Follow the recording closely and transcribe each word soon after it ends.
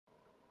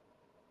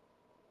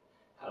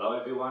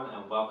everyone,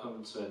 and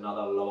welcome to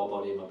another lower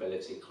body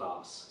mobility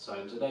class. So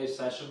in today's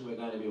session we're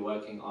going to be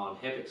working on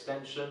hip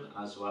extension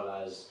as well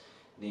as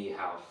knee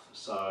health.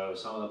 So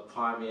some of the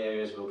primary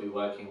areas we'll be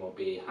working will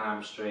be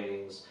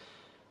hamstrings,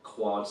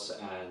 quads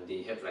and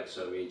the hip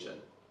flexor region.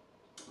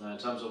 Now in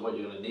terms of what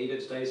you're going to need in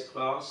today's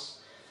class,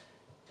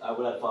 I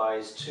would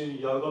advise 2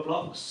 yoga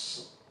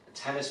blocks, a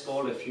tennis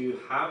ball if you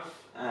have,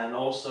 and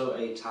also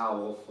a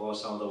towel for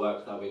some of the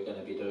work that we're going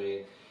to be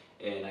doing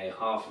in a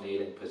half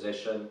kneeling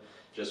position,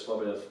 just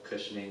for a bit of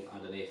cushioning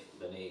underneath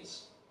the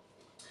knees.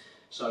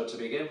 So to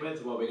begin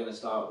with, what we're going to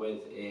start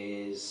with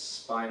is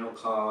spinal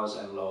cars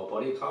and lower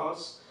body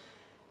cars.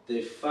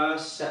 The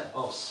first set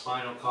of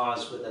spinal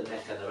cars with the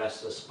neck and the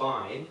rest of the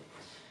spine,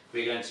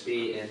 we're going to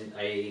be in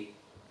a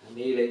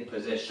kneeling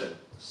position.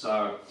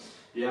 So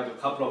you have a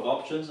couple of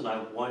options, and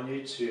I want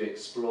you to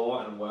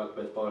explore and work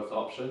with both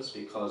options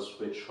because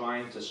we're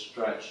trying to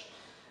stretch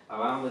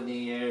around the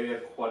knee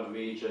area, quad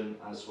region,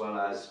 as well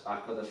as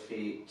back of the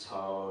feet,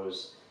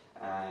 toes,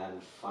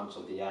 and front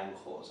of the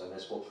ankles, and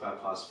this will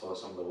prep us for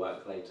some of the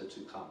work later to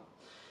come.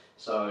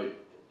 So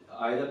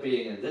either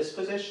being in this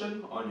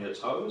position on your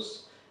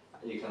toes,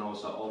 you can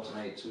also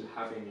alternate to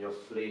having your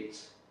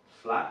feet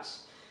flat.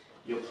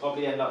 You'll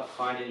probably end up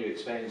finding you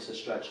experience a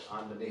stretch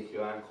underneath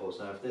your ankles.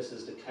 Now if this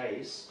is the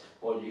case,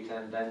 what you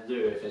can then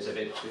do, if it's a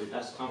bit too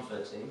less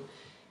comforting,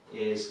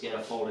 is get a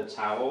folded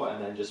towel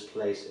and then just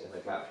place it in the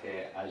gap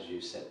here as you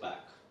sit back.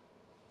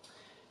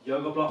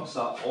 Yoga blocks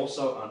are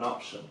also an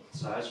option.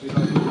 So as we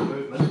go through the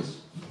movement,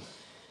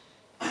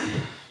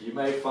 you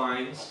may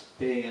find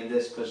being in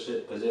this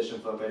position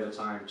for a bit of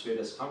time too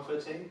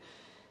discomforting.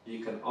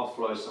 You can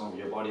offload some of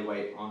your body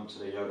weight onto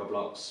the yoga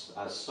blocks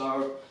as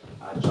so,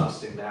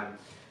 adjusting them,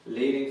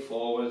 leaning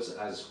forwards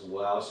as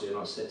well so you're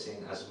not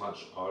sitting as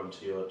much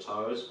onto your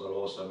toes, will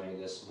also make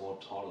this more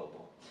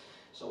tolerable.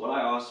 So what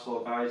I ask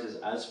for, guys, is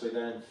as we're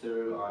going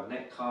through our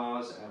neck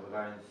cars and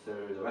we're going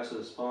through the rest of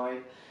the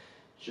spine,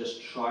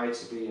 just try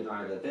to be in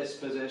either this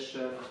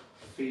position,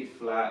 feet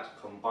flat,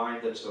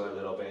 combine the two a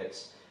little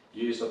bit,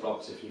 use the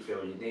blocks if you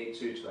feel you need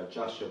to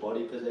adjust your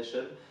body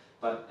position,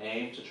 but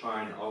aim to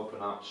try and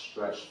open up,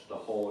 stretch the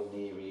whole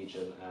knee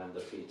region and the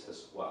feet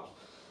as well.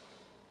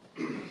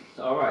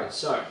 Alright,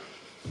 so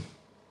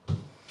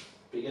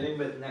beginning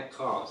with neck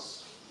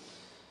cars.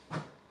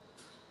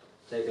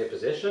 Take a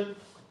position.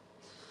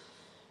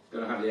 You're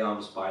going to have the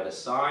arms by the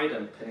side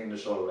and pinning the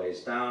shoulder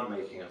blades down,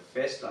 making a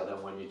fist. I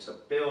then want you to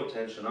build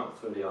tension up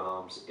through the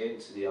arms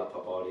into the upper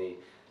body,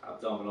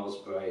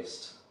 abdominals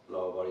braced,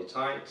 lower body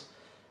tight,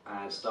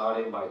 and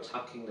starting by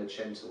tucking the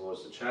chin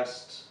towards the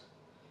chest,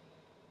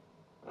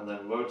 and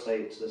then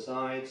rotate to the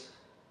side,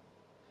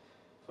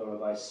 followed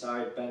by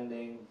side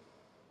bending,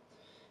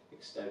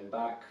 extend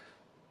back,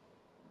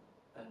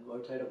 and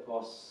rotate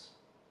across,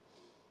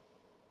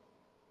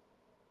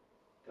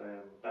 going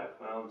back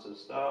round to the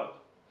start,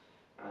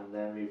 and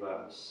then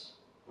reverse.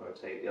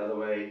 Rotate the other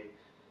way,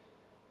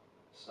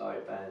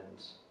 side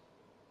bend,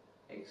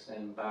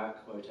 extend back,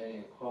 rotating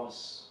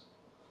across.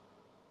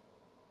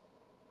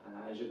 And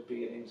as you're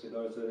beginning to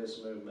go through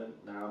this movement,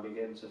 now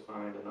begin to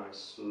find a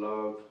nice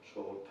slow,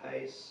 controlled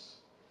pace.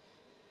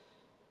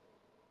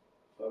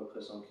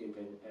 Focus on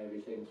keeping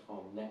everything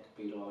from neck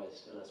below as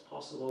still as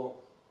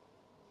possible.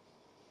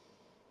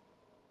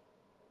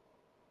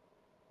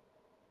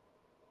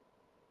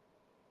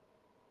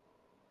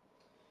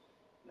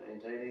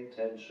 Maintaining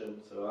tension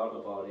throughout the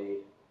body,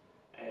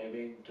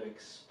 aiming to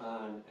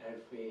expand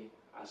every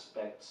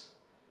aspect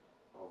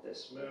of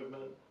this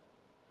movement.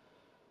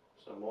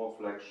 So more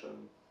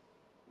flexion,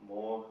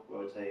 more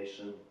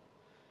rotation,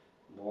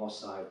 more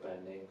side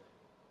bending,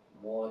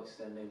 more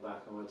extending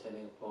back and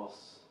rotating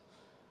across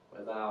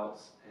without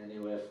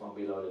anywhere from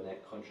below the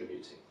neck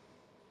contributing.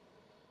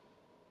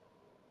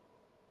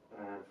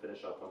 And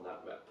finish up on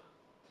that rep.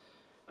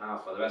 Now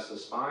for the rest of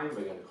the spine,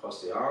 we're going to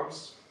cross the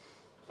arms.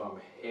 From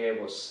here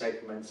we'll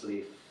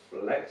segmentally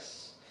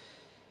flex,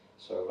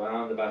 so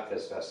around the back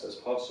as best as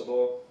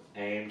possible.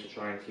 Aim to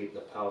try and keep the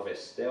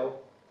pelvis still,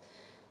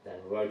 then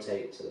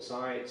rotate to the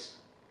sides.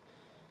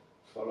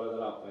 Follow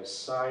that up by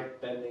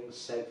side bending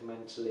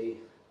segmentally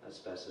as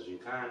best as you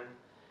can.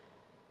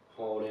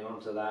 Holding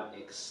onto that,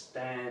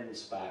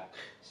 extends back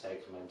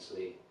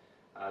segmentally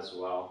as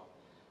well,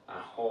 and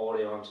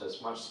holding onto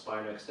as much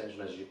spinal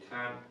extension as you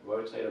can.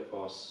 Rotate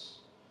across,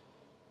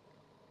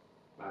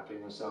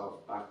 wrapping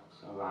yourself back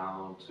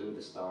around to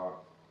the start,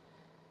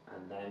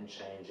 and then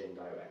changing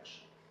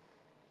direction.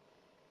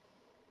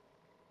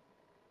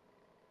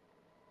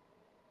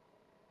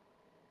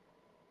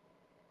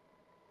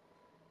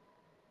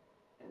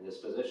 In this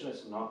position,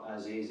 it's not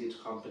as easy to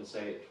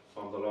compensate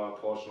from the lower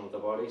portion of the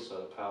body, so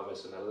the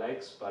pelvis and the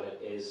legs, but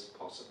it is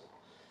possible.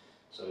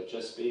 So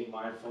just be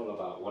mindful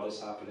about what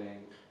is happening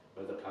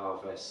with the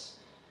pelvis.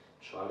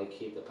 Try to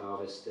keep the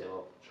pelvis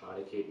still. Try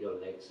to keep your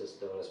legs as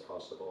still as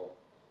possible.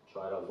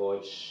 Try to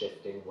avoid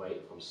shifting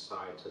weight from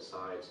side to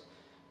side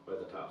with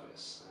the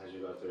pelvis as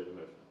you go through the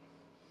movement.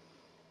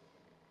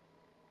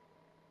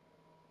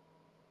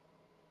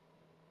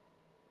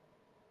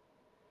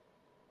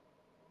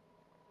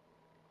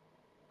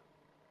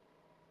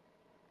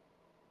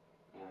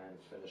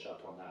 finish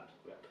up on that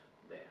rep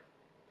there.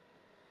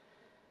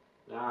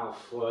 Now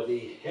for the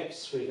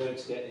hips, we're going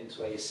to get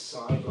into a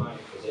side lying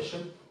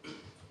position. You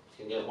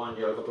can get one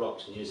yoga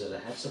block to use as a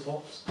head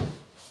support.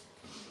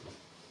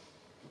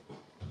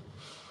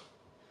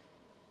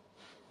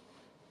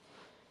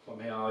 From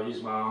here, I'll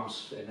use my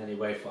arms in any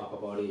way for upper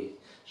body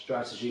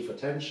strategy for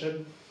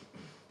tension.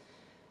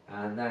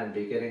 And then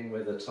beginning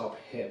with the top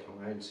hip,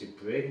 I'm going to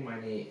bring my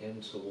knee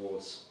in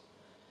towards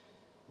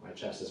my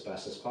chest as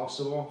best as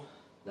possible.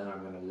 Then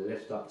I'm going to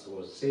lift up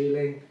towards the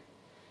ceiling.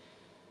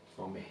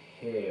 From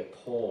here,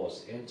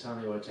 pause,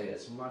 internally rotate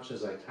as much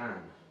as I can.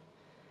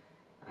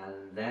 And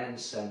then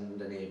send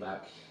the knee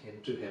back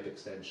into hip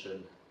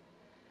extension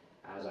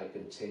as I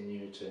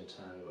continue to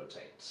internally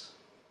rotate.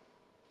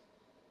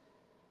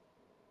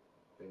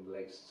 Bring the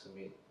legs to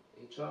meet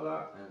each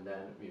other and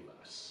then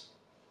reverse.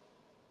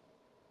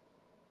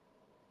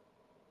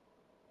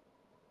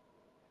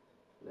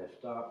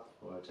 Lift up,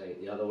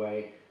 rotate the other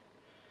way,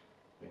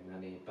 bring the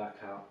knee back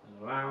out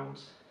and around,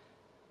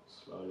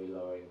 slowly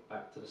lowering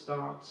back to the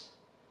start.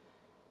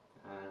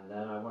 And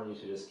then I want you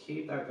to just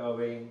keep that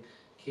going,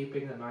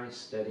 keeping a nice,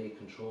 steady,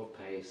 controlled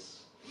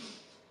pace.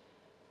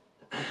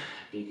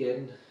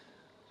 Begin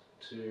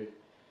to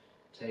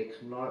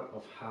take note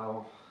of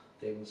how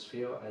things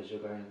feel as you're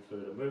going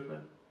through the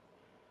movement,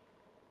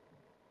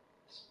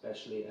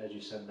 especially as you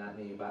send that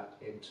knee back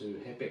into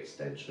hip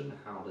extension.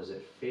 How does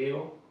it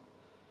feel?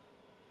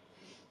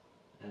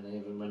 And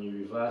even when you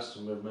reverse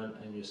the movement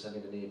and you're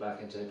sending the knee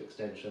back into hip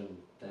extension,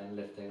 then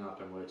lifting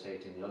up and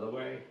rotating the other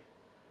way,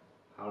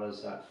 how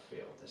does that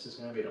feel? This is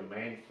going to be the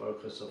main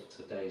focus of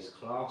today's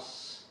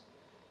class.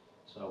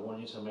 So I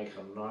want you to make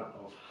a note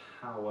of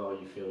how well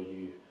you feel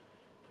you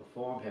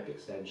perform hip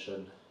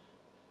extension.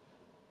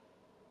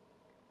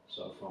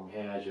 So from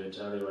here, as you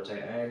internally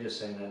rotate and you're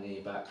sending the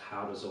knee back,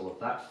 how does all of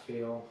that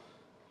feel?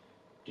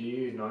 Do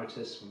you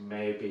notice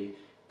maybe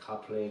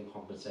coupling,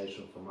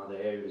 compensation from other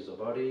areas of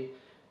the body?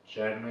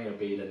 Generally, it'll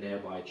be the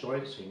nearby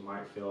joints. You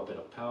might feel a bit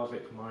of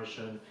pelvic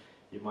motion.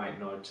 You might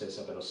notice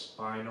a bit of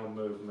spinal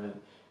movement.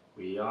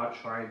 We are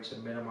trying to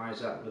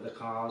minimize that with the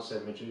calves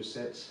and reduce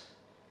it.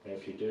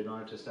 If you do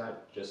notice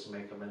that, just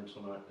make a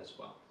mental note as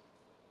well.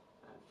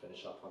 And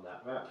finish up on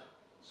that rep.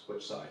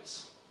 Switch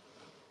sides.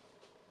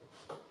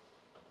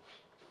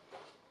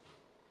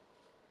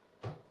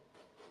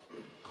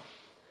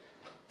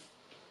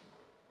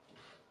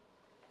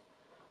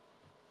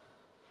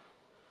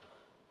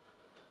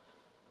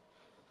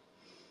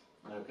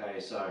 Okay,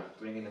 so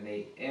bringing the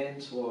knee in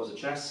towards the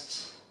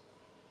chest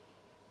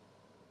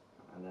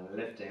and then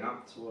lifting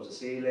up towards the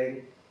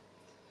ceiling.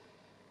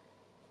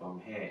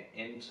 From here,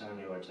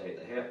 internally rotate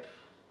the hip.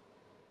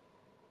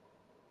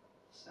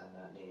 Send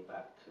that knee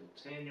back,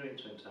 continuing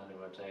to internally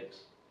rotate,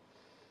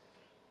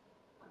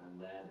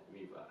 and then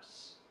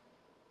reverse.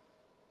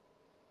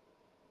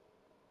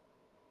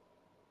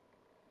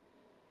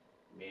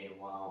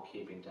 Meanwhile,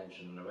 keeping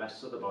tension in the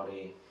rest of the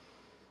body.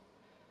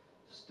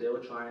 Still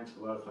trying to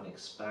work on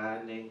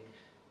expanding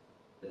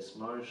this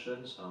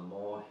motion, so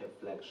more hip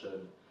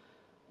flexion,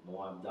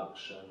 more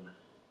abduction,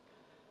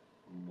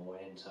 more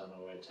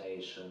internal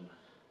rotation,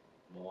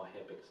 more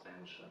hip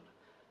extension,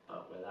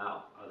 but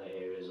without other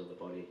areas of the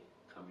body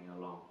coming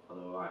along for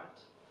the ride.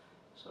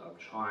 So I'm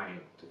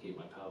trying to keep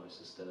my pelvis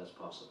as still as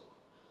possible.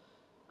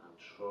 I'm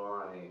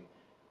trying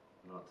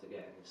not to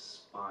get any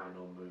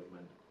spinal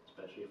movement,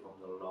 especially from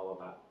the lower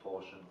back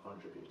portion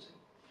contributing.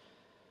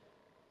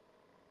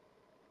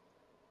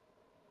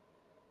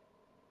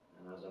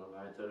 And as I'm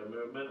going through the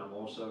movement, I'm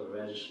also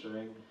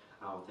registering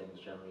how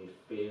things generally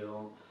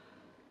feel.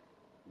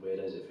 Where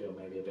does it feel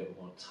maybe a bit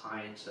more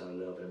tight, a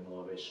little bit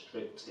more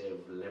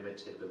restrictive,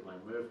 limited with my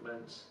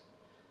movement?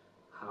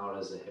 How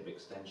does the hip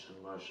extension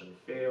motion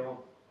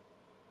feel?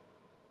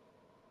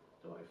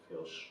 Do I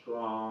feel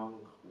strong,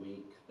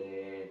 weak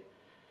there?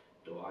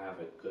 Do I have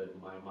a good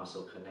mind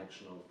muscle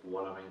connection of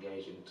what I'm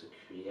engaging to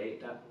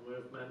create that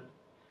movement?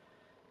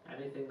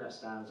 Anything that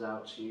stands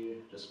out to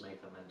you, just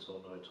make a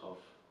mental note of.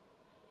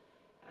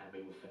 And we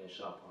will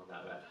finish up on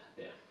that rep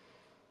there.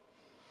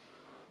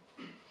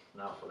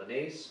 Now for the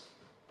knees,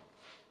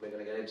 we're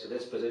going to get into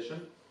this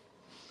position.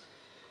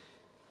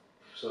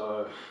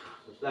 So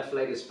the left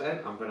leg is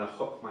bent. I'm going to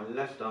hook my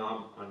left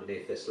arm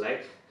underneath this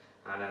leg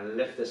and then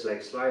lift this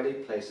leg slightly,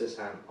 place this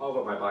hand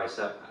over my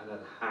bicep, and then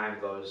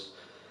hand goes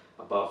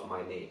above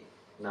my knee.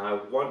 Now I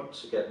want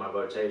to get my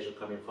rotation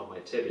coming from my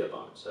tibia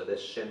bone, so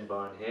this shin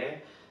bone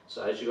here.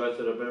 So as you go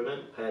through the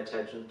movement, pay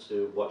attention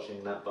to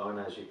watching that bone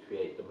as you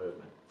create the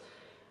movement.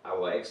 I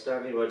will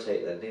externally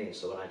rotate the knee,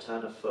 so when I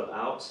turn the foot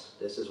out,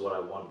 this is what I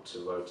want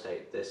to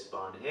rotate, this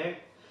bone here.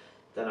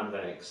 Then I'm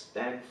going to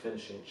extend,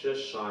 finishing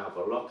just shy of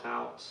a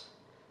lockout,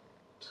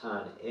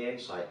 turn in,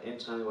 so I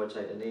internally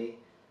rotate the knee,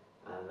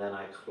 and then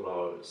I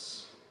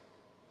close.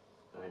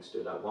 I'm going to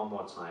do that one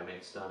more time,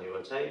 externally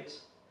rotate,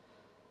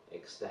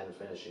 extend,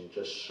 finishing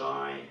just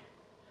shy,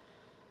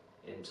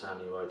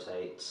 internally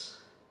rotate,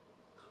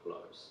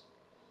 close.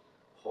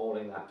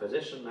 Holding that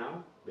position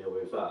now, we'll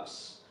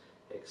reverse,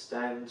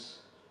 extend,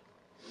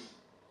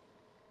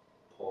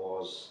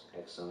 pause,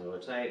 externally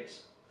rotate,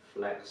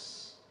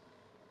 flex,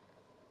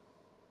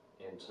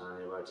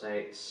 internally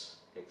rotate,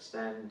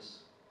 extend,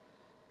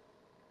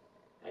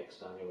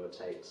 externally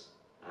rotate,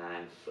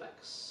 and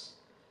flex.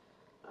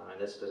 Now in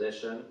this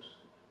position,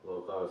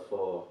 we'll go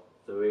for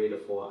 3 to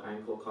 4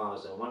 ankle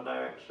cars in one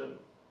direction,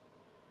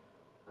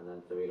 and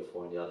then 3 to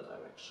 4 in the other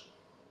direction.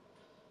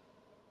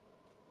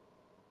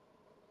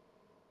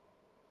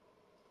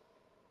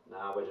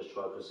 Now we're just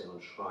focusing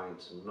on trying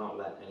to not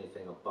let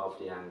anything above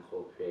the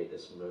ankle create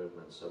this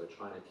movement. So we're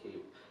trying to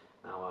keep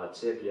our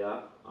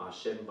tibia, our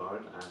shin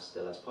bone, as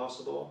still as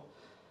possible,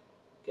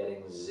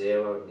 getting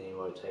 0 knee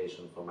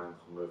rotation from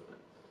ankle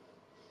movement.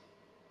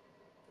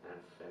 And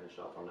finish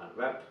up on that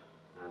rep,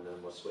 and then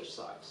we'll switch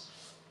sides.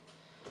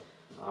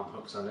 Arm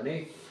hooks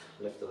underneath,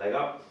 lift the leg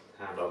up,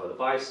 hand over the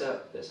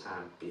bicep, this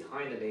hand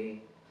behind the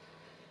knee.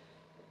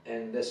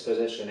 In this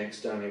position,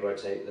 externally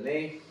rotate the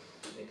knee,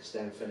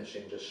 extend,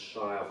 finishing just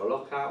shy of a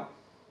lockout,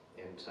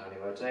 internally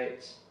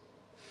rotate,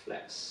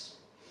 flex,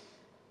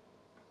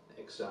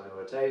 externally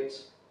rotate,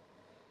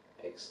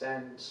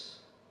 extend,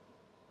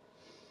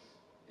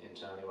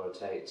 internally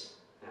rotate,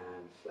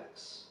 and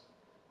flex.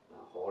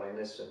 Now holding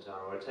this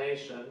internal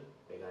rotation,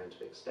 we're going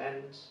to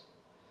extend,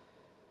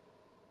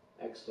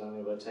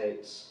 externally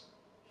rotate,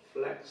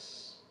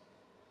 flex,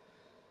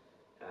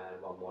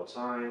 and one more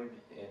time,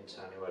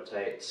 internally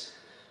rotate,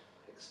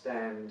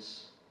 extend,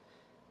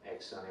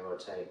 externally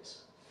rotate,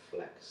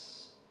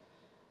 flex.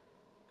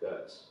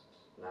 Good.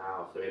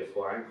 Now 3 to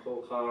 4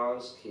 ankle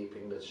cars,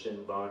 keeping the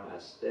shin bone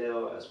as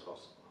still as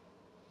possible.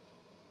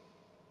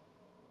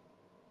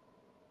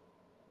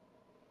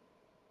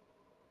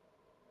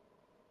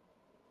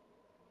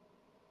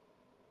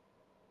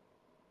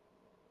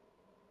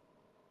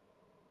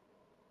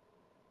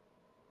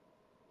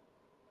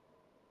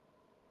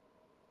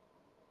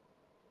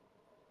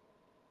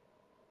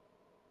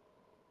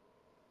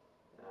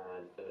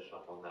 And finish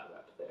up on that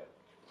rep there.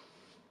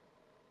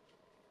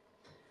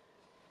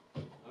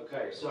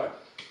 Okay, so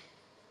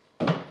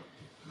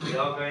we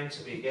are going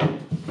to begin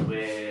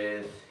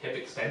with hip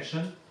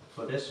extension.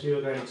 For this, we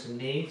are going to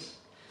need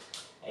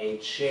a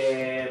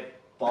chair,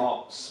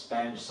 box,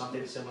 bench,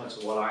 something similar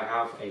to what I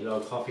have. A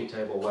low coffee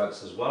table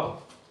works as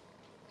well.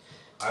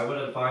 I would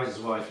advise as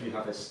well, if you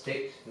have a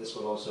stick, this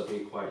will also be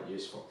quite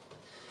useful.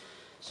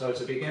 So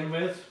to begin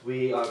with,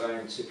 we are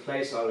going to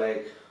place our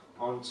leg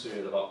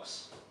onto the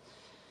box.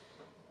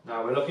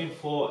 Now we're looking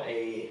for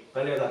a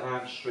belly of the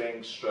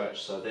hamstring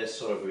stretch, so this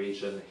sort of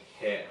region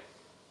here.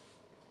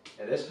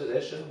 In this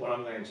position, what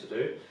I'm going to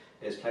do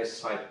is place a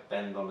slight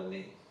bend on the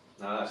knee.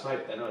 Now that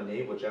slight bend on the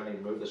knee will generally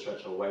move the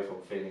stretch away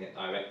from feeling it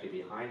directly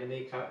behind the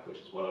kneecap, which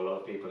is what a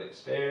lot of people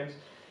experience,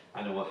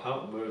 and it will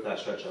help move that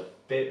stretch a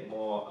bit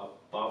more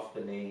above the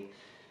knee,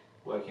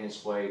 working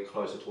its way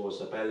closer towards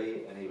the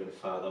belly and even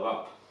further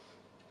up.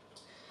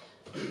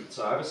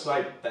 So I have a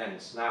slight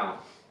bend. Now,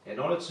 in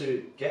order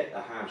to get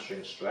a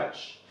hamstring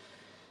stretch,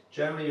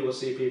 generally you will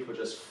see people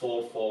just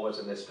fall forwards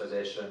in this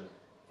position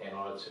in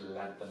order to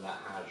lengthen that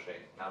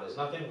hamstring. Now there's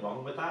nothing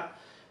wrong with that,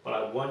 but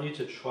I want you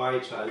to try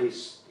to at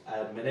least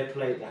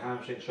manipulate the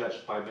hamstring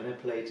stretch by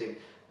manipulating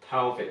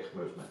pelvic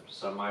movement.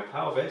 So my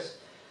pelvis,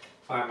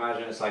 if I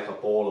imagine it's like a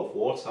ball of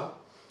water,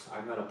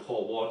 I'm going to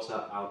pour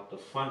water out the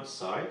front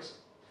side,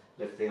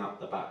 lifting up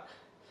the back.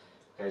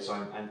 Okay, so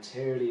I'm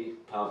anteriorly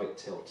pelvic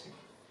tilting.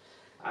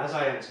 As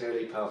I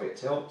anteriorly pelvic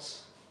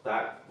tilt,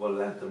 that will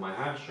lengthen my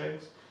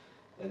hamstrings.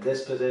 In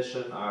this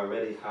position, I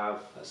already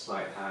have a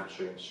slight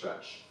hamstring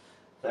stretch.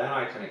 Then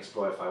I can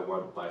explore if I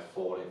want by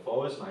falling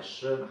forwards, and I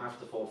shouldn't have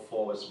to fall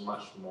forwards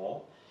much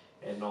more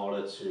in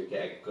order to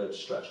get a good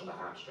stretch on the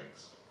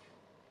hamstrings.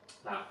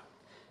 Now,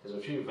 there's a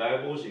few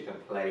variables you can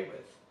play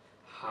with.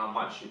 How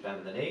much you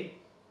bend the knee,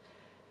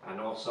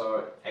 and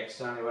also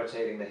externally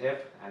rotating the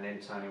hip and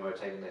internally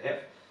rotating the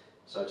hip.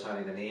 So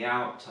turning the knee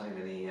out, turning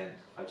the knee in.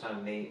 If I turn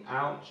the knee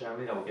out,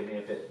 generally that will give me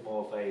a bit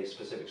more of a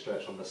specific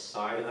stretch on the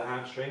side of the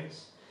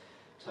hamstrings.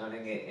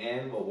 Turning it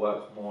in will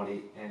work more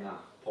the inner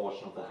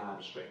portion of the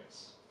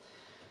hamstrings.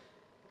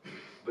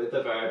 With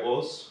the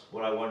variables,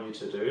 what I want you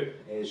to do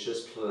is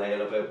just play a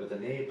little bit with the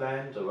knee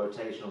bend, the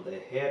rotation of the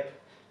hip,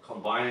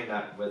 combining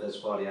that with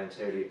as well the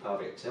anteriorly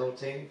pelvic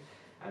tilting,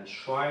 and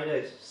try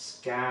to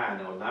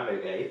scan or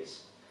navigate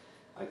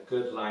a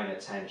good line of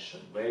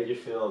tension, where you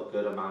feel a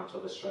good amount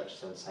of a stretch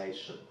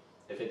sensation.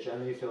 If it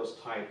generally feels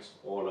tight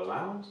all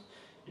around,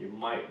 you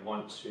might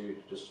want to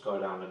just go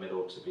down the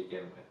middle to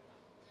begin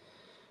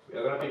with. We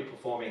are going to be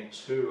performing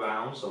 2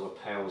 rounds of a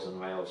PAILS and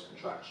RAILS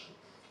contraction.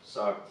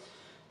 So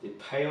the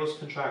PAILS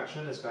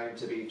contraction is going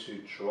to be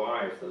to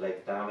drive the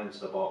leg down into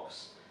the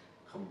box,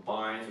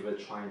 combined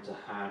with trying to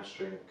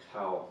hamstring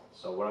curl.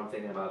 So what I'm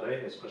thinking about doing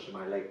is pushing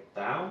my leg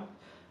down,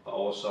 but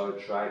also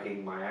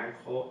dragging my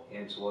ankle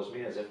in towards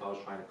me as if I was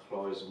trying to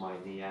close my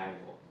knee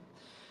angle.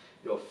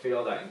 You'll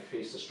feel that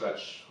increase the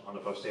stretch on the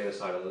posterior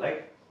side of the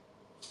leg.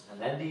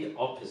 And then the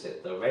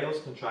opposite, the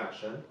RAILS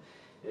contraction,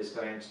 is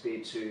going to be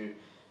to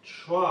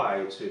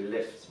try to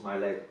lift my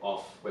leg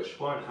off, which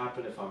won't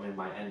happen if I'm in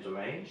my end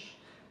range,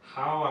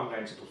 How I'm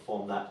going to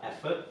perform that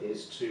effort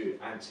is to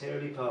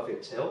anteriorly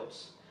pelvic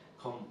tilt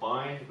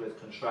combined with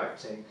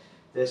contracting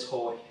this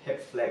whole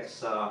hip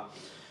flexor,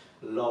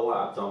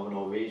 lower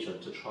abdominal region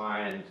to try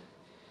and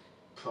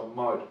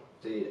promote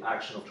the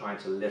action of trying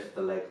to lift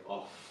the leg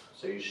off.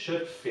 So you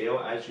should feel,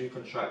 as you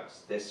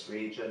contract this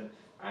region,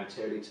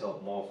 anteriorly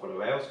tilt more for the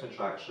rails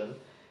contraction,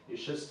 you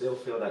should still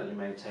feel that you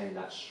maintain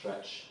that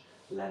stretch,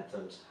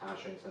 lengthened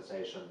hamstring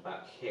sensation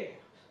back here.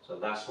 So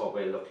that's what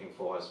we're looking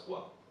for as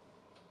well.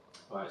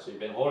 Alright, so you've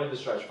been holding the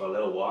stretch for a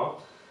little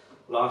while.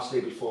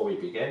 Lastly, before we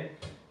begin,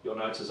 you'll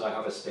notice I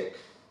have a stick.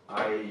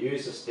 I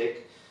use a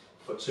stick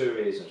for two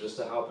reasons, just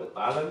to help with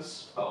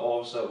balance, but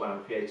also when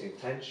I'm creating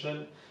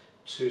tension,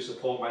 to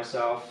support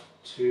myself,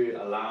 to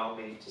allow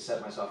me to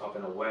set myself up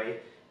in a way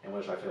in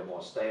which I feel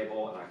more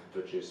stable and I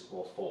can produce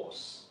more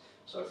force.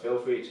 So feel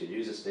free to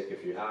use a stick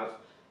if you have,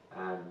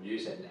 and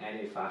use it in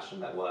any fashion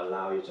that will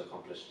allow you to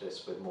accomplish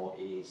this with more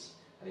ease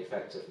and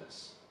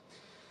effectiveness.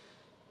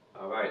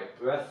 Alright,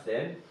 breath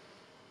in.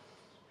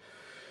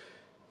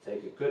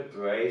 Take a good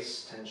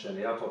brace, tension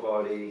in the upper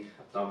body,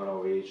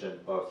 abdominal region,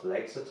 both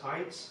legs are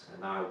tight,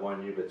 and now I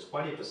warn you with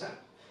 20%.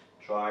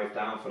 Drive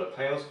down for the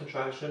PAILS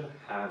contraction,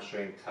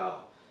 hamstring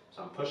curl.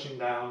 So I'm pushing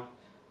down,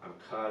 I'm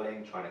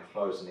curling, trying to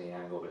close the knee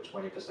angle with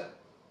 20%.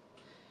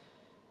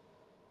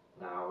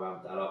 Now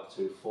ramp that up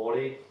to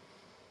 40.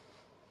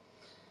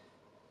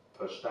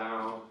 Push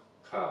down,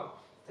 curl.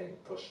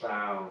 Think push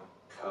down,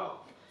 curl.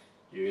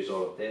 Use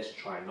all of this,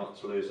 try not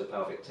to lose the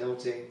pelvic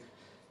tilting.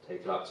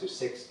 Take it up to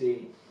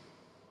 60.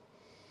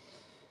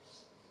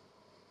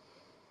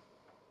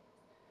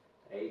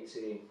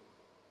 80.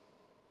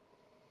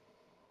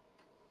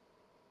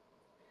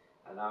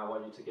 And now I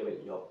want you to give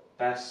it your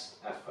best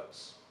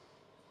efforts.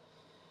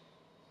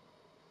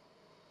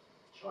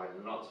 Try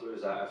not to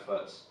lose that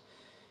effort.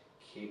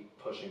 Keep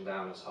pushing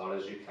down as hard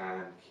as you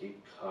can.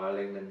 Keep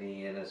curling the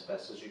knee in as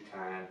best as you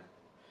can.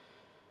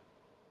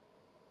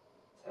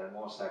 10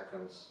 more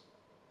seconds.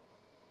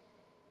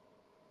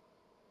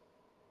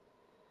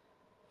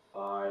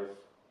 5,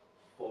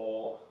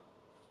 4,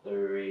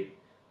 3,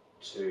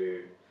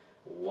 2,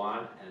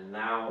 1, and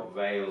now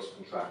rails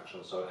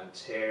contraction, so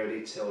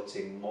anteriorly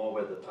tilting more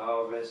with the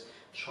pelvis,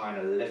 trying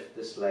to lift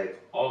this leg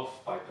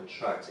off by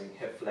contracting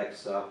hip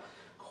flexor,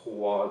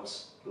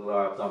 quads,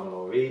 lower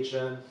abdominal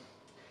region.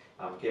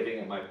 I'm giving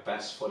it my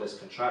best for this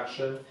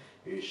contraction.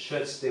 You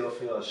should still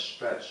feel a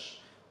stretch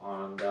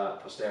on the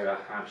posterior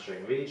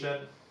hamstring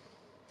region.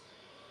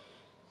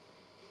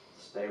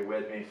 Stay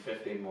with me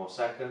 15 more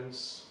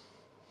seconds.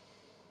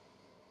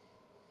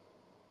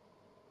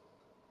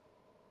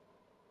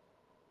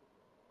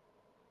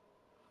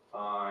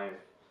 5,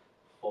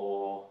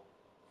 4,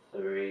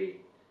 3,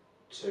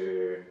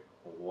 2,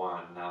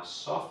 1. Now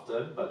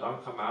soften, but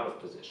don't come out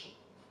of position.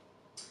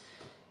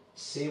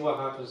 See what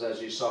happens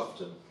as you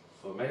soften.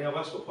 For many of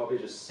us, we'll probably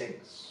just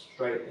sink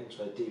straight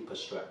into a deeper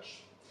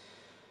stretch.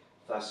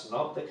 If that's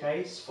not the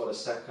case for the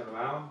second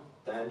round,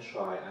 then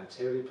try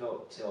anteriorly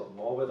tilt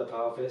more with the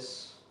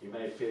pelvis. You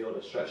may feel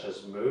the stretch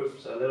has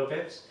moved a little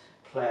bit.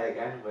 Play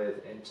again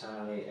with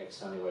internally,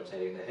 externally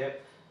rotating the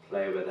hip.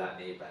 Play with that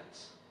knee bend.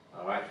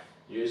 Alright?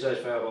 Use those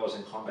variables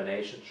in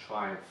combination,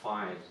 try and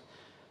find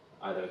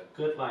either a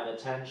good line of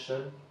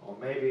tension, or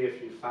maybe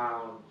if you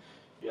found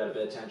you had a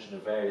bit of tension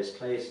in various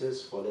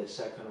places for this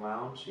second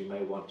round, you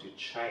may want to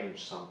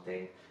change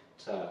something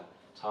to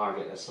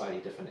target a slightly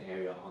different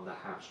area on the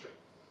hamstring.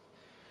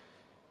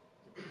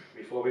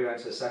 Before we go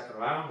into the second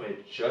round, we're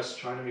just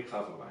trying to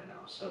recover right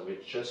now, so we're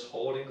just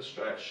holding the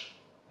stretch.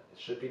 It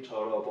should be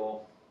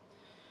tolerable,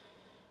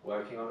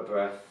 working on the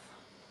breath.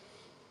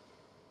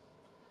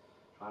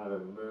 Trying to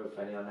remove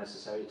any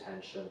unnecessary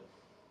tension.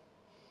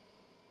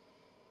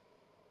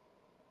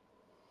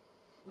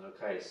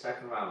 Okay,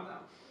 second round now.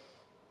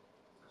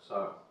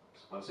 So,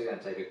 once again,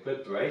 take a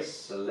good brace,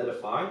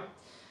 solidify.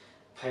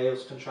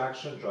 PAILS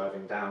contraction,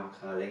 driving down,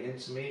 curling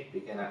into me,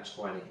 begin at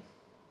 20.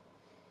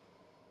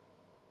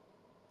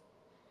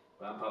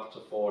 Ramp up to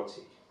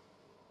 40.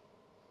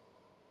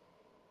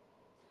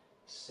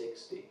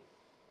 60.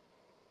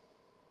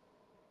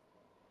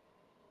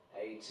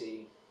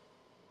 80.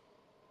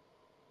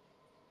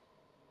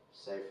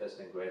 Safest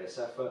and greatest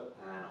effort,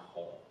 and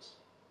hold.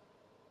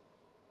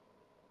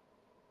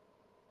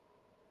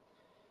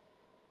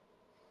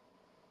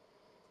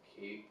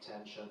 Keep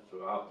tension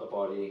throughout the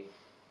body.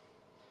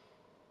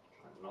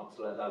 Try not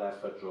to let that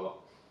effort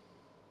drop.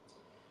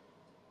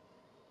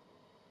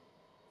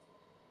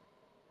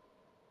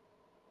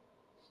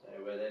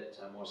 Stay with it,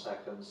 10 more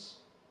seconds.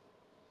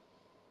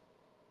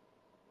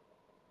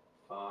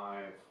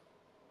 5,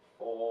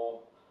 4,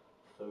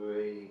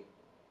 3,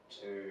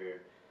 2,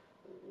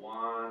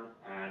 1,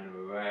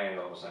 and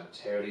rails.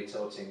 Anteriorly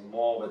tilting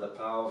more with the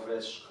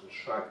pelvis,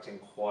 contracting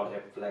quad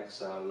hip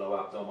flexor,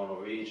 lower abdominal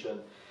region.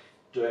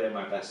 Doing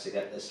my best to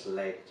get this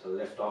leg to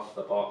lift off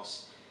the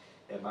box.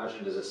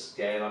 Imagine there's a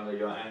scale under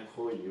your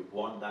ankle. You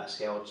want that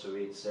scale to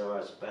reach 0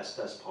 as best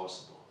as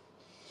possible.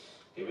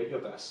 Give it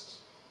your best.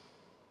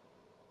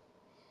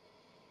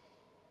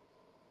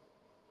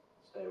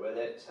 Stay with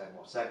it, 10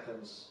 more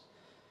seconds.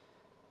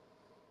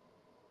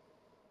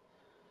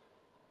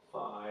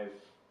 5,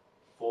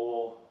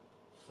 4,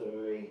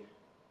 3,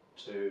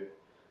 2,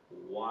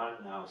 1.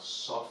 Now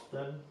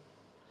soften.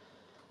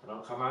 And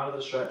don't come out of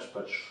the stretch,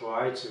 but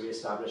try to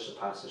re-establish the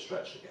passive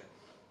stretch again.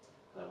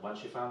 And then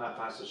once you found that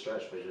passive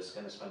stretch, we're just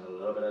going to spend a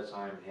little bit of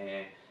time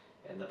here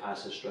in the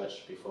passive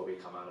stretch before we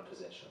come out of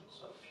position.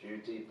 So a few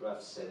deep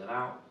breaths in and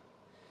out.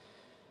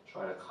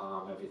 Try to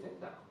calm everything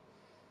down.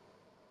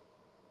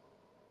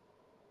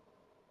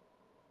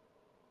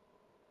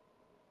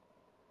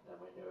 Then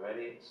when you're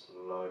ready,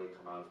 slowly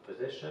come out of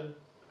position.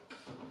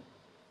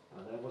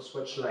 And then we'll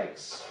switch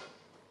legs.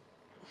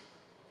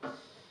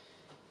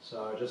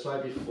 So just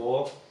like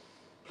before,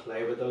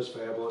 play with those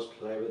variables,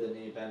 play with the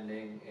knee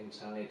bending,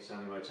 internally,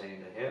 externally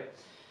rotating the hip.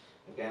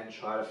 Again,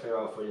 try to figure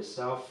out for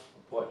yourself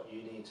what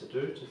you need to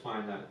do to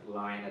find that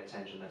line of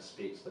tension that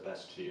speaks the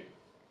best to you.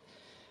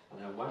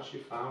 And then once you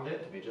found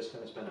it, we're just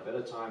going to spend a bit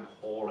of time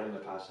holding the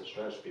passive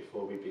stretch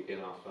before we begin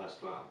our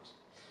first round.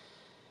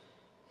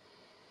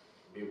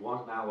 We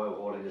want now, while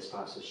holding this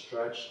passive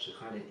stretch, to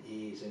kind of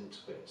ease into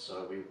it.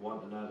 So we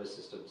want the nervous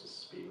system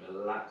to be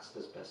relaxed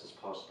as best as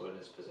possible in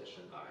this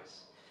position,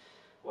 guys.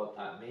 What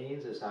that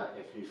means is that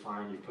if you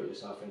find you put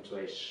yourself into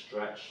a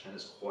stretch and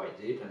it's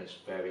quite deep and it's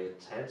very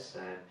intense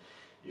and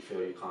you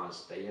feel you can't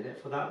stay in it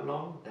for that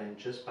long, then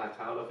just back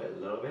out of it a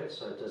little bit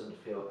so it doesn't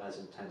feel as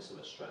intense of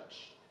a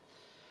stretch.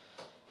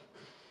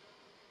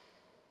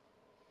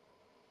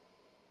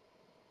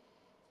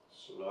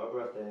 Slow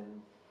breath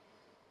in,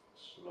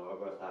 slow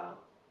breath out.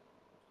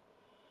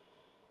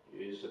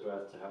 Use the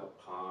breath to help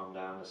calm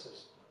down the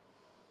system.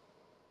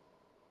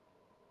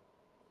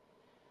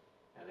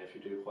 And if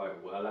you do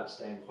quite well at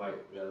staying quite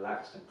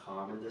relaxed and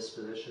calm in this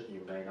position,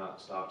 you may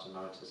not start to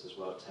notice as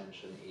well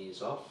tension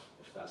ease off.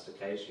 If that's the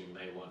case, you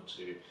may want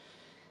to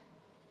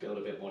build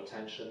a bit more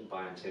tension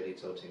by anteriorly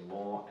tilting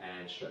more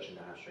and stretching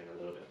the hamstring a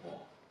little bit more.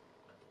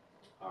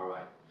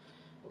 Alright,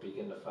 we'll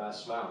begin the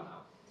first round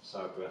now.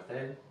 So breath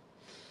in,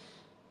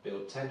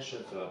 build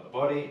tension throughout the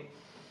body,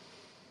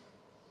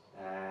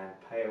 and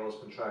PAILS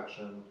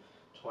contraction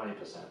 20%,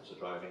 so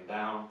driving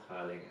down,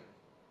 curling in.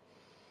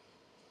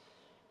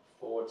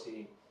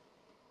 40,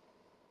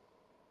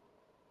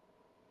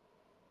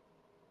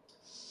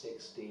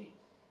 60,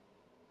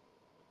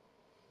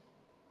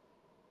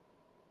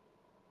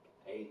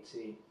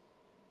 80,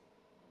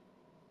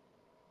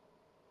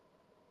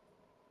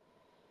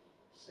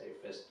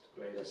 safest,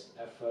 greatest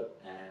effort,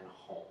 and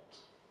hold.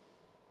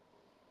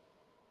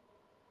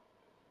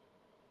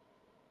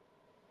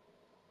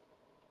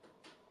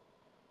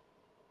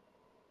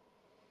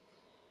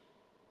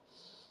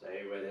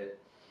 Stay with it.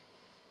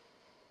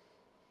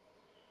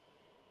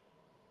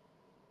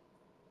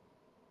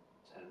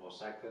 10 more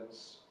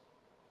seconds.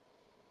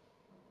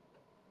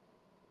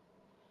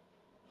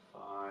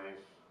 5,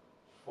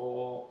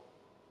 4,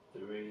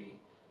 3,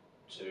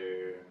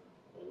 2,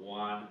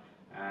 1,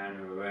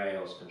 and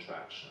rails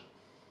contraction.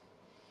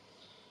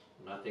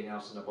 Nothing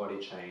else in the body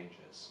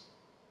changes.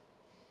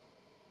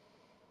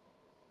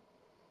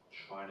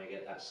 Trying to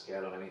get that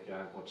scale underneath your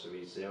ankle to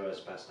reach 0 as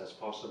best as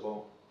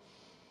possible.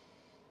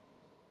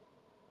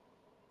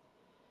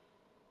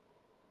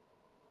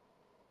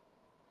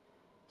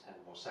 10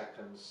 more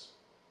seconds.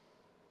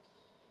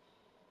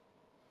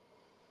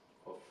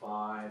 For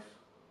 5,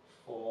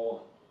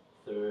 4,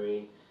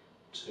 3,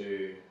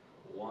 2,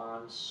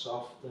 1.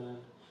 Soften.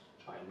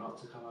 Try not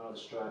to come out of the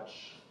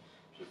stretch.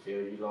 If you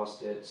feel you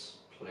lost it,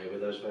 play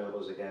with those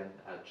variables again.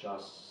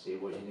 Adjust. See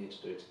what you need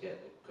to do to get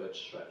a good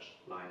stretch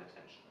line of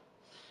tension.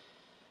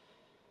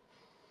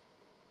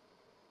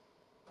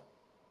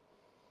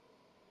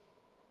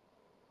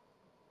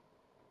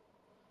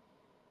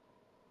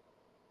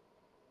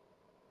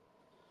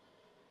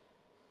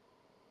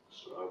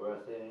 Slow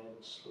breath in,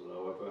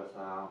 slower breath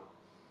out.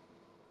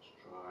 Just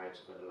try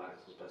to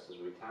relax as best as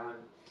we can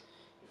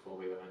before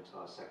we go into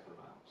our second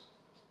round.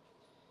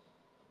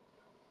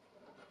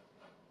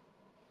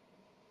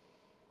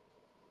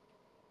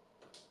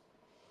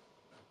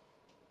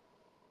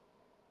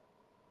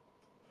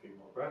 A few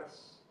more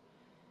breaths.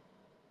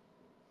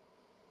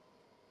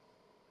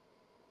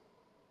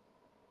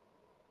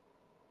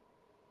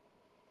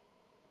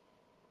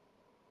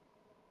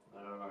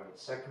 Alright,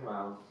 second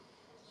round.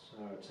 So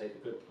take a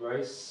good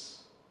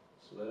brace,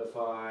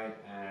 solidify,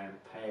 and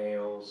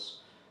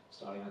PAILS,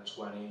 starting at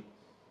 20,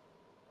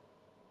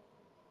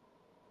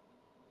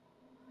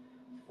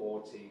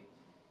 40,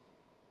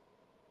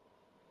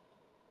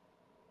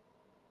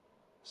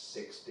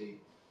 60,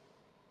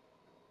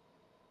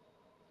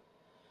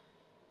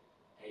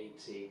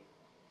 80,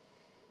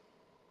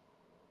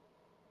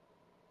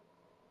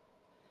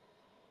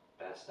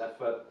 best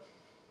effort.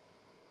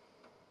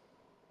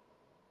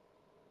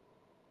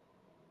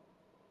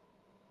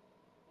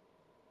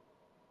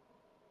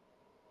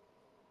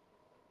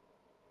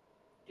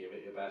 Give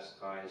it your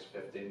best, guys.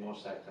 15 more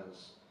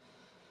seconds.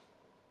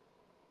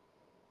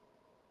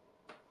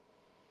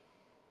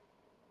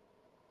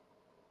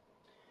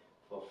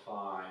 For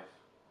 5,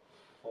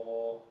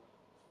 4,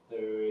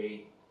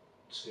 3,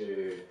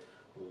 2,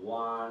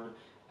 1,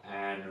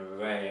 and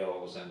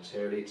rails,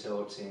 anteriorly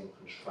tilting,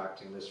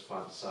 contracting this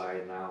front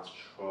side now to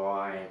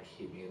try and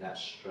keep me in that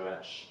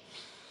stretch.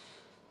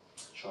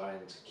 Trying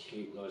to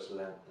keep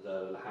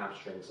the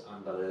hamstrings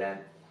under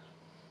length.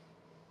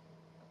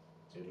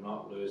 Do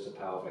not lose the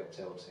pelvic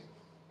tilting.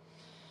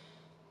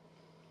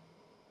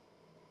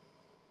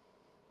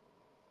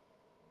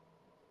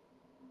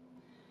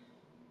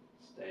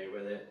 Stay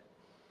with it.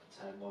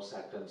 10 more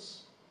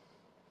seconds.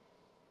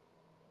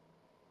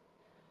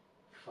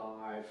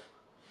 5,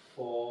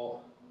 4,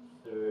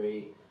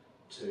 3,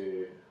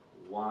 2,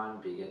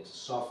 1. Begin to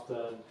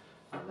soften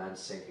and then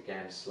sink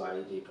again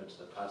slightly deeper into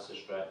the passive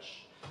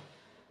stretch.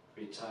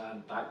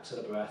 Return back to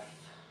the breath.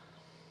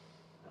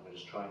 And we'll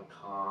just try and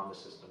calm the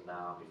system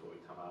down before we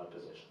come out of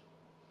position.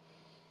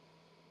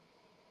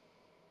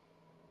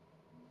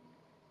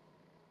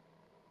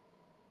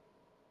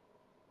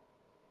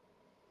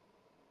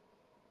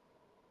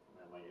 And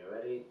then when you're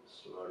ready,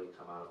 slowly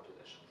come out of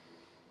position.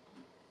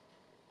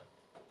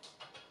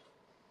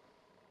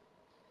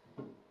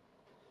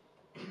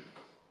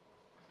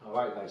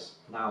 Alright guys,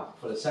 now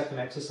for the second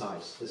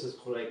exercise, this is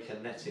called a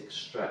kinetic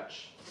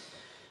stretch.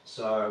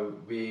 So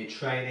we're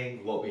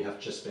training what we have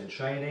just been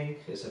training.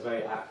 It's a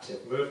very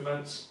active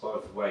movement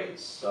both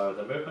ways. So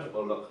the movement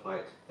will look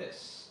like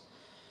this.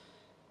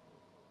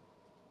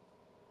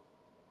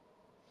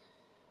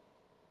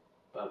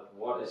 But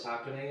what is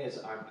happening is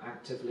I'm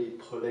actively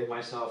pulling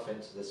myself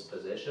into this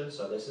position.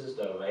 So this is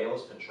the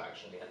rails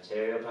contraction, the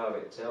anterior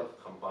pelvic tilt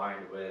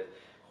combined with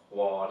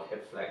quad,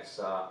 hip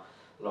flexor,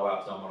 lower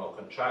abdominal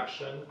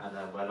contraction, and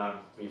then when I'm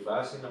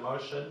reversing the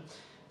motion,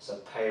 it's a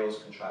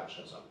PAILS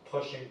contraction. So I'm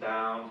pushing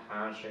down,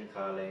 hamstring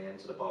curling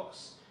into the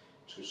box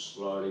to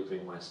slowly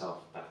bring myself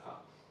back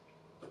up.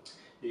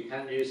 You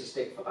can use a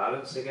stick for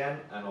balance again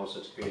and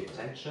also to create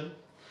tension.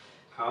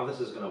 How this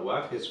is going to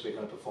work is we're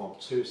going to perform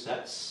 2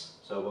 sets.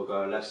 So we'll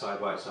go left side,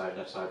 right side,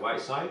 left side,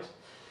 right side.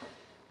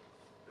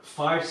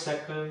 5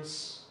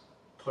 seconds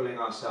pulling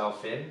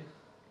ourselves in.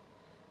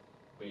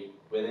 We,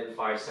 within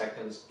 5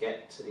 seconds,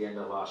 get to the end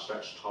of our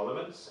stretch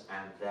tolerance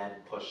and then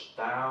push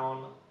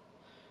down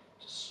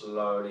to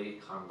slowly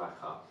come back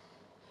up.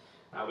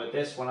 Now with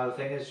this, one other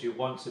thing is you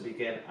want to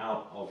begin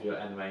out of your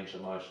end range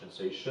of motion.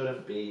 So you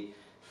shouldn't be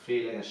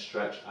feeling a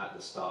stretch at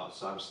the start.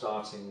 So I'm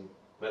starting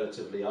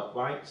relatively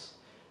upright,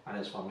 and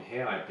it's from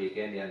here I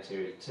begin the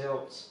anterior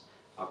tilt.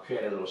 I'll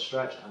create a little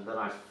stretch and then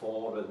I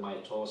fall with my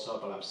torso,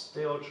 but I'm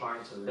still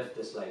trying to lift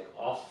this leg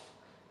off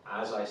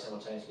as I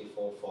simultaneously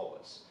fall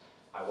forwards.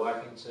 I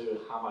work into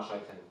how much I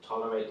can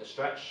tolerate the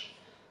stretch.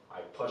 I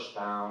push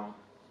down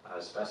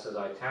as best as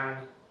I can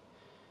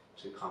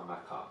to come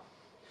back up.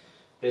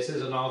 This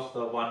is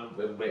another one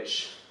in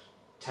which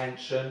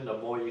tension, the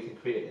more you can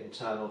create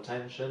internal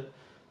tension,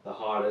 the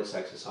harder this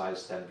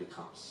exercise then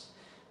becomes.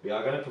 We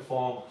are going to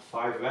perform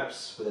 5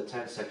 reps with a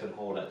 10-second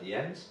hold at the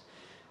end.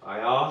 I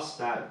ask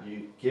that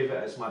you give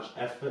it as much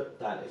effort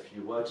that if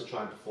you were to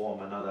try and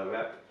perform another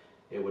rep,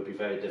 it would be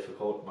very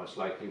difficult, most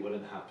likely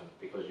wouldn't happen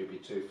because you'd be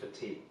too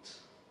fatigued.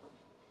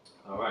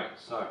 Alright,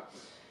 so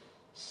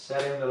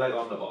setting the leg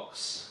on the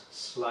box,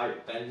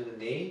 slight bend in the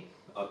knee,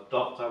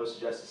 adopt, I would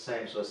suggest the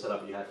same sort of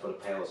setup you had for the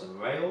PAILS and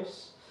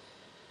rails.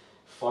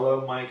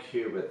 Follow my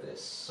cue with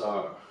this,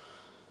 so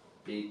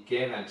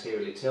begin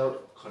anteriorly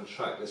tilt,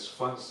 contract this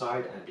front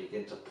side and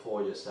begin to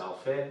pull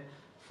yourself in.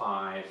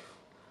 5,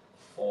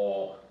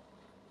 4,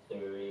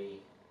 3,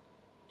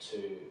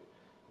 2,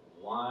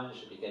 1,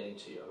 should be getting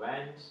to your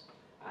end.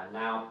 And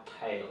now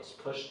PAILS,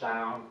 push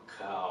down,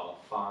 curl,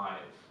 5,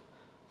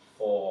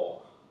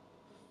 4,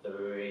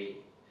 3,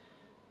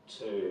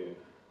 2,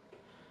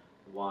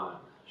 1.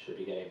 Should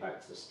be getting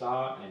back to the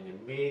start and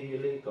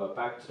immediately go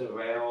back to the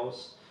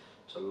rails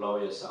to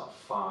lower yourself.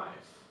 5,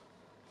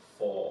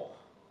 4,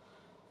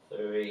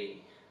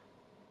 3,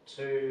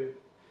 2,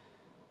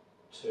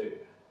 2.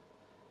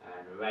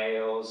 And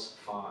rails,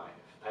 5.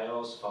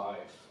 PAILS, 5,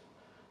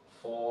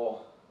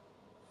 4,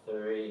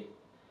 3,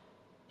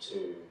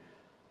 2,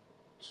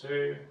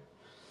 2.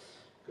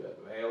 Good.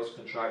 Rails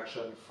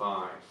contraction,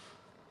 5,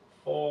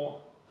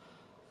 4,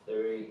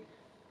 3,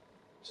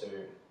 2,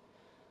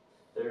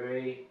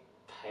 3.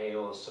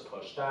 PAILS to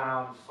push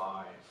down,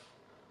 5,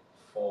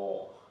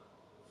 4,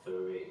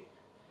 3,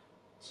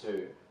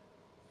 2,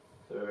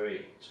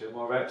 3. 2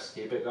 more reps,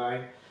 keep it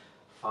going.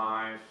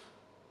 5,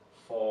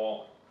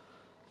 4,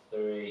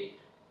 3,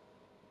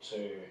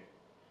 2,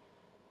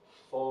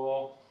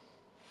 4,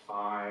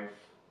 5,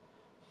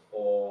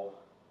 4,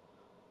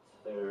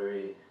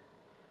 3,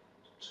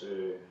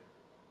 2,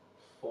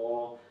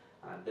 4.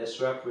 And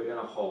this rep we're going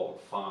to hold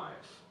 5,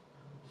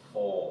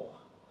 4,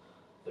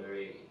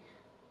 3,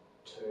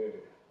 2,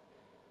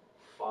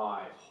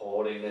 5.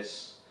 Holding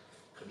this,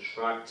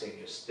 contracting.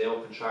 You're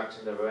still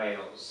contracting the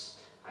rails,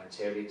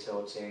 anteriorly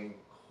tilting,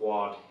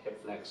 quad,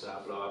 hip flexor,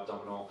 lower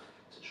abdominal,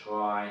 to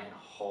try and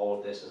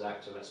hold this as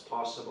active as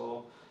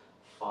possible.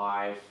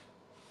 5,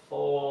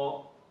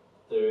 4,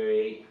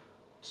 3,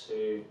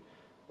 2,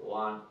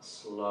 1.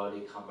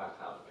 Slowly come back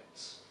out of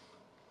it.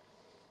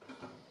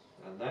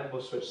 And then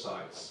we'll switch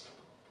sides.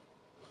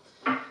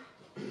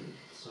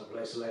 So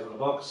place the leg on the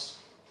box,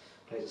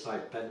 place a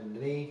slight bend in the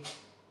knee.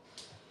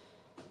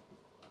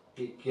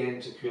 Begin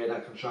to create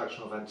that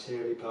contraction of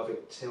anteriorly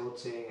pelvic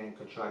tilting and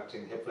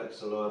contracting hip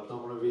flexor lower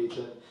abdominal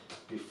region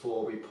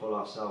before we pull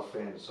ourselves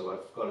in. So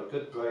I've got a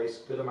good brace,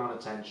 good amount of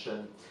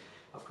tension.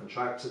 I've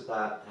contracted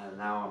that and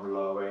now I'm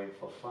lowering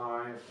for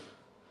 5,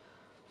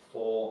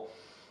 4,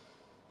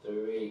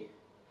 3,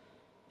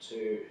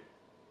 2,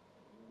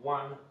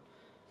 1,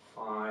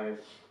 5,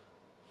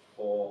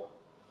 4,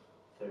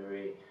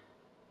 3,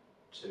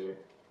 2,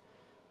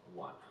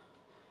 1,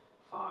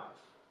 5,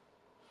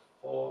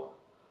 4,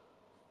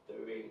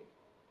 3,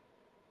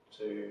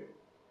 2,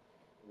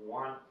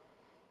 1,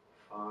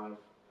 5,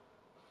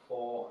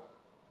 4,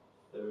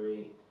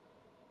 3,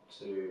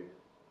 2,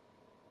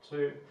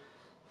 2,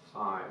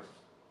 5,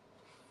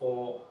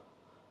 4,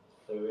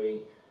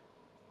 3,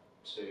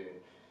 2,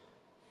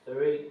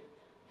 3,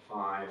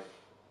 5,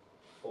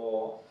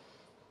 4,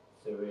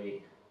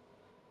 3,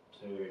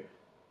 2,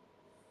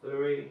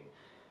 3,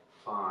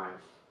 5,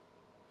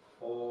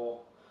 4,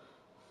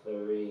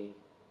 3,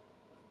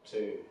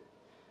 2,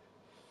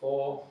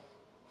 4,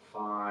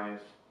 5,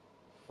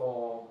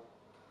 4,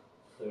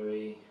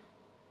 3,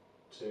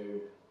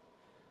 2,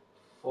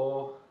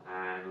 4,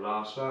 and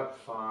last rep,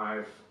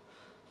 5,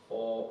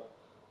 4,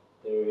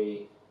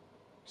 3,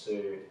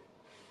 2,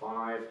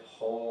 5,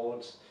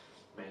 hold,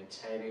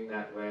 maintaining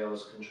that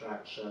rails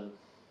contraction.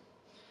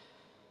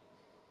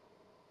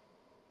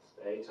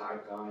 Stay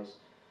tight, guys,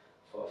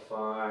 for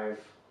 5,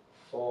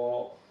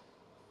 4,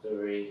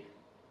 3,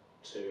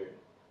 2,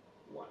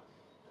 1,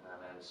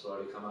 and then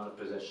slowly come out of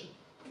position.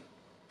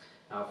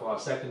 Now for our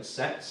second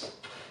set,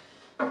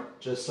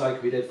 just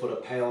like we did for the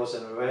PAILS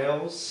and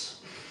rails,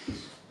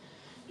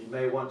 you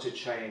may want to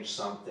change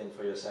something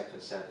for your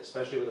second set,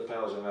 especially with the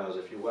PAILS and rails.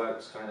 If you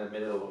worked kind of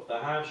middle of the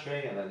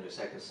hamstring and then your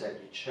second set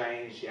you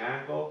change the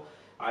angle,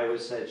 I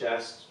would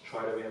suggest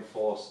try to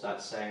reinforce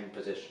that same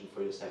position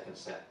for your second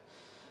set.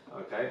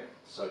 Okay,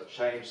 so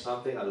change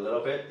something a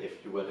little bit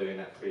if you were doing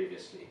that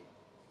previously.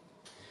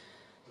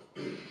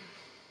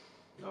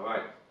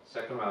 Alright,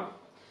 second round.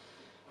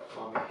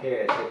 From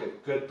here, take a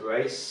good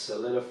brace,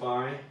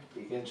 solidify,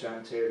 begin to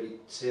anteriorly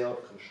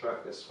tilt,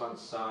 contract this front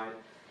side,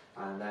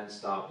 and then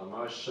start the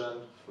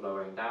motion,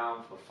 flowing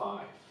down for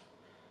 5,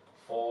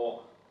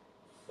 4,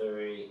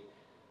 3,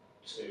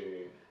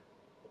 2,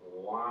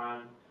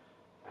 1,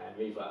 and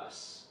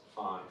reverse.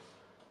 5,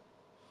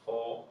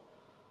 4,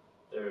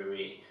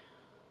 3,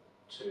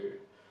 2,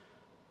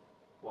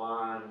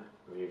 1,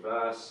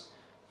 reverse.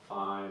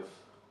 5,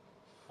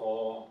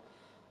 4,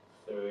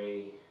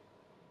 3,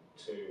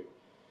 2,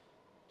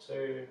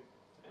 2,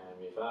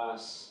 and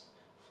reverse.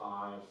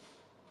 5,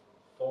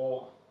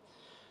 4,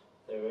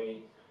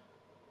 3,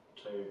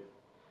 2,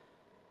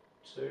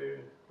 2,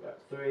 rep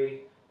 3,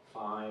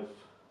 5,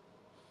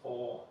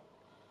 4,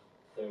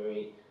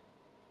 3,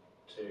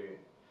 2,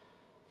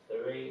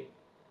 3,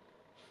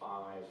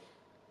 5,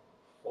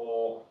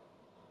 4,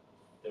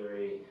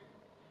 3,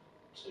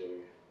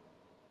 2,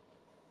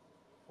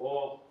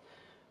 4,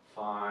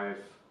 5,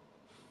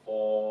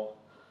 4,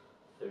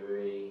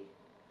 3,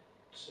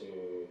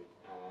 2,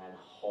 and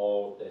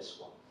hold this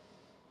one.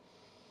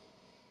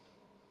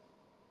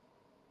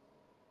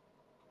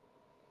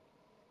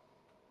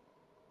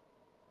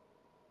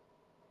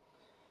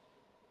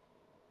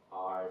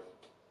 Five,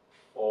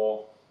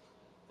 4,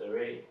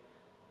 3,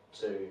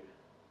 2,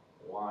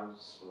 1,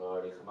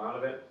 slowly come out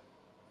of it.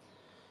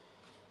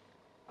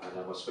 And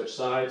then we'll switch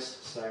sides,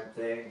 same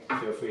thing.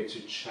 Feel free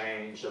to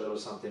change a little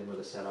something with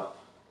the setup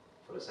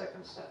for the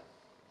second set.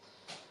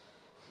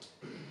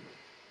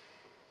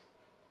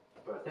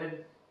 Breath in,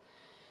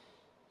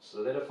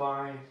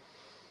 solidify,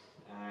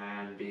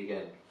 and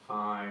begin.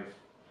 5,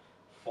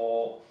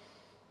 4,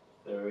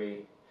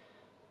 3,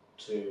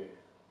 2,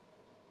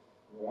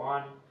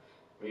 1,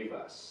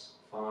 reverse.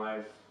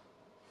 5,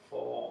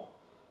 4,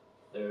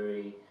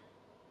 3,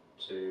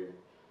 2,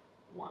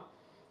 1.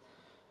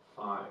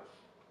 5,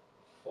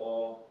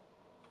 4,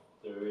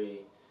 3,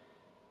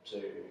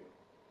 2,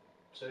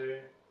 2,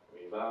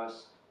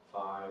 reverse.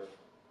 5,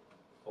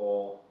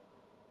 4,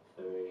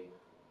 3,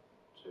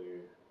 2,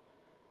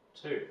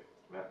 2.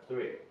 Rep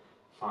 3.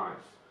 5,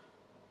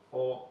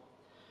 4,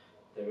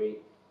 3,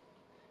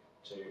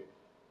 2,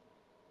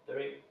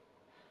 3.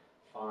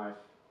 5,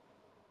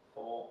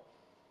 4,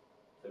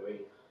 3,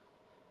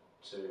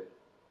 2,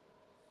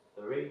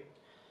 3.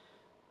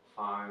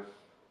 5,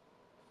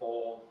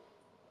 4,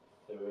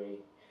 3,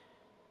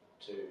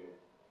 2,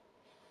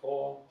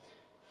 4.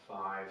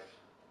 5,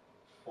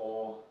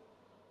 4,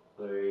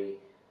 3,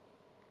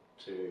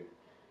 2,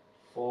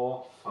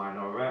 4.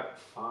 Final rep.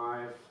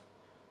 5,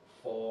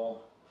 4,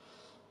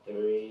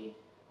 3,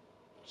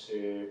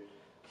 2,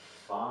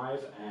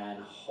 5,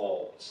 and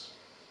hold.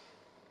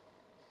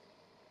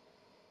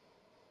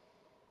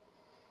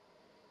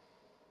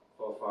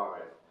 For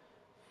 5,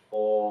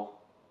 4,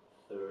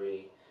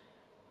 3,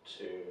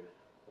 2,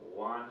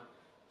 1.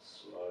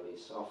 Slowly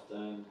soften,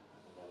 and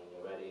then when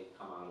you're ready,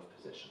 come out of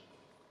position.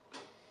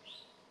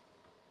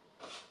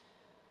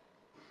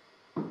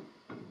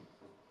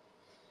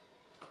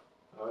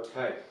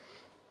 Okay.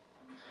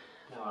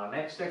 Now our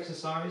next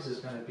exercise is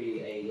going to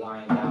be a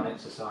lying down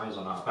exercise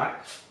on our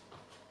back.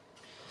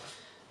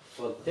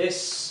 For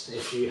this,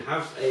 if you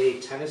have a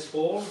tennis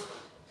ball,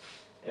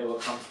 it will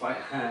come quite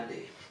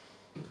handy.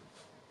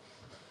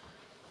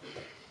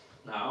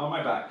 Now on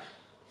my back,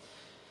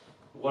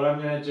 what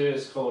I'm going to do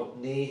is called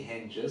knee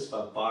hinges,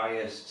 but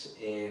biased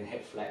in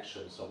hip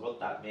flexion. So what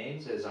that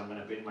means is I'm going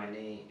to bring my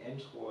knee in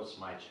towards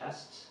my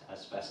chest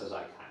as best as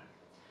I can.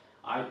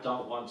 I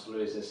don't want to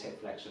lose this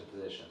hip flexion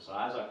position. So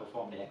as I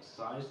perform the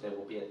exercise, there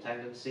will be a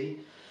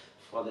tendency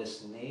for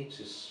this knee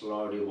to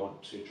slowly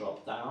want to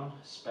drop down,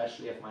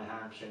 especially if my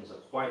hamstrings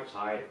are quite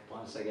tight.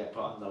 Once they get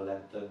put on the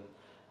lengthened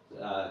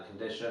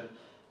condition,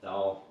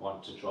 they'll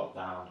want to drop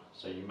down.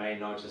 So you may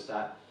notice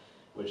that,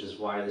 which is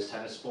why this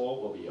tennis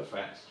ball will be your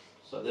friend.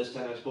 So this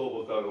tennis ball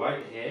will go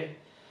right here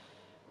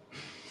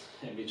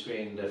in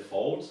between the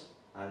folds,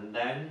 and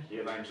then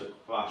you're going to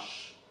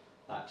crush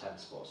that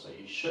tennis ball. So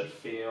you should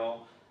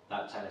feel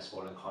that tennis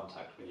ball in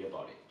contact with your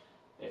body.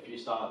 If you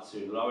start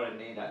to lower the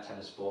knee, that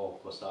tennis ball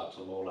will start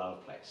to roll out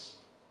of place.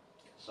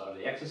 So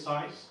the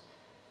exercise,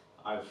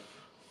 I've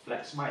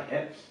flexed my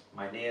hip,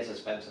 my knee is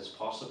as bent as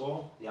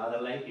possible. The other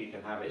leg, you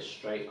can have it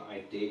straight.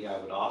 Ideally, I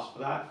would ask for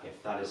that.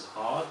 If that is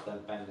hard, then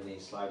bend the knee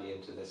slightly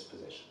into this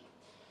position.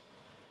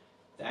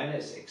 Then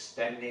it's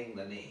extending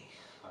the knee.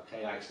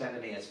 Okay, I extend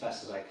the knee as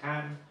best as I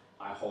can.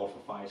 I hold for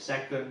 5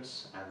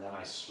 seconds, and then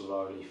I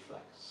slowly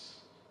flex.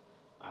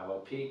 I will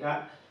repeat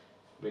that.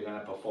 We're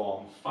going to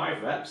perform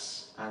 5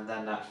 reps, and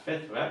then that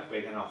 5th rep,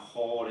 we're going to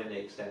hold in the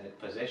extended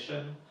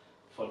position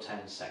for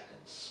 10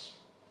 seconds.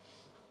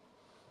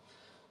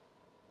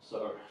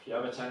 So if you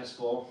have a tennis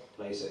ball,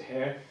 place it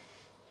here.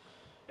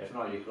 If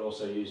not, you could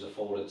also use a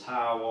folded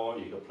towel.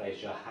 You could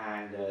place your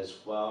hand as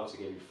well to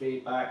give you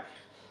feedback.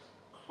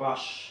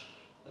 Crush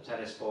the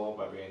tennis ball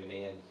by bringing the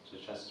knee in to the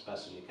chest as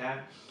best as you can.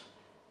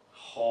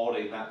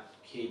 Holding that,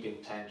 keeping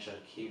tension,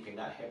 keeping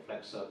that hip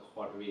flexor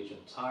quad region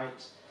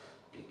tight.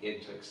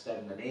 Begin to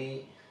extend the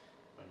knee.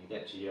 When you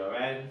get to your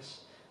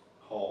ends,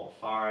 hold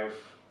 5,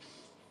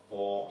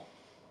 4,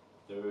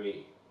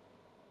 3,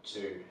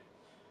 2,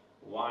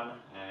 1,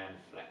 and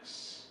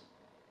flex.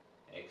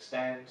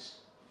 Extend.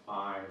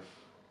 5,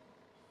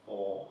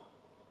 4,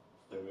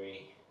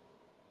 3,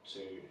 2,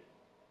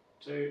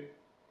 2,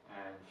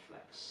 and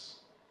flex.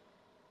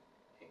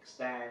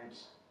 Extend.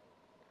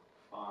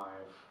 5,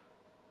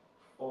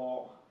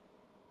 4,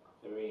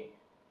 3,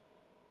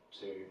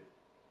 2,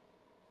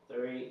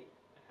 3,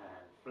 and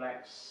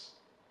flex.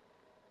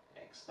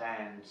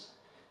 Extend.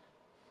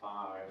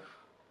 5,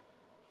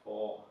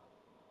 4,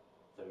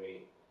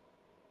 3,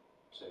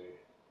 2,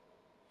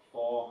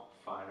 4.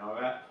 Final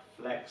rep.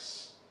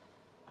 Flex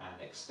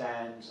and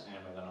extend, and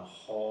we're going to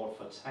hold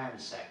for 10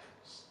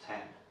 seconds. 10,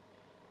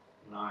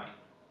 9,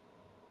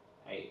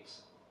 8,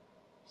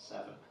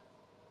 7,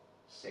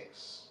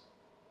 6,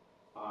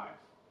 5,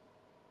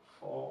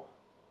 4,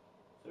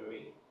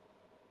 3,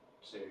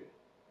 2,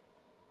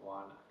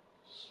 1.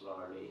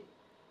 Slowly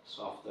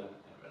soften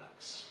and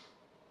relax.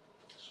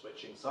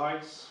 Switching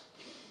sides.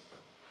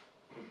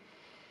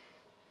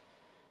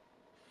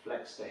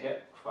 Flex the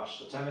hip, crush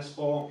the tennis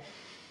ball.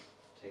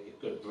 Take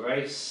a good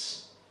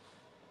brace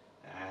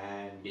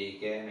and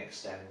begin.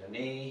 Extend the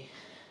knee.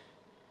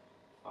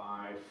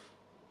 5,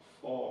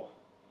 4,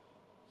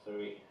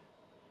 3,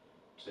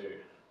 2,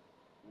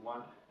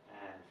 1,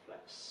 and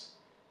flex.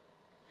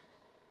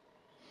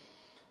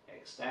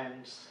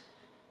 Extend.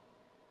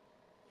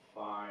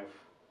 5,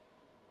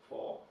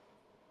 4,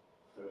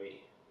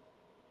 3,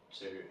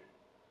 2,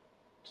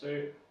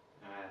 2,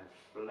 and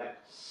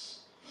flex.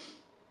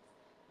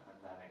 And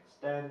then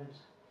extend.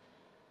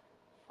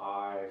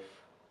 5,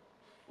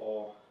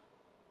 4,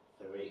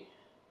 3,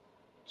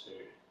 2,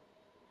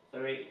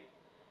 3.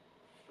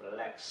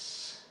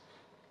 Flex.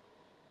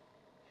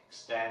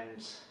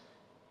 Extend.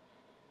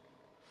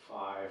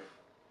 5,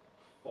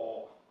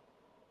 4,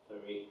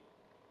 3,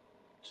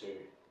 2,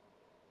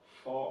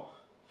 4.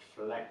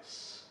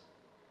 Flex.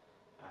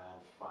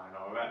 And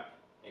final rep.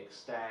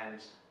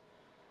 Extend.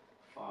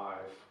 5,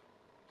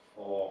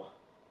 4,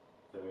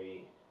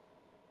 3,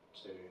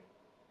 2,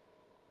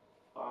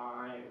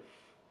 5.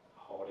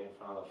 Holding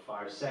for another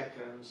 5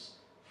 seconds.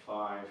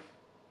 5,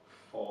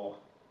 4,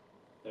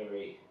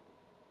 3,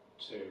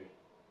 2,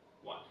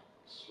 1.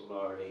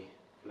 Slowly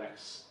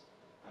flex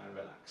and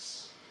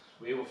relax.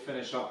 We will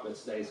finish up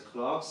with today's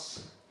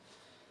class.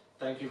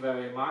 Thank you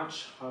very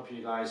much. Hope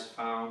you guys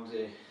found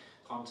the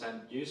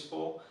content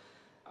useful.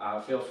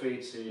 Feel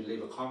free to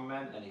leave a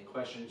comment, any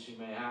questions you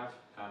may have,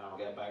 and I'll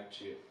get back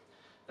to you.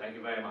 Thank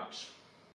you very much.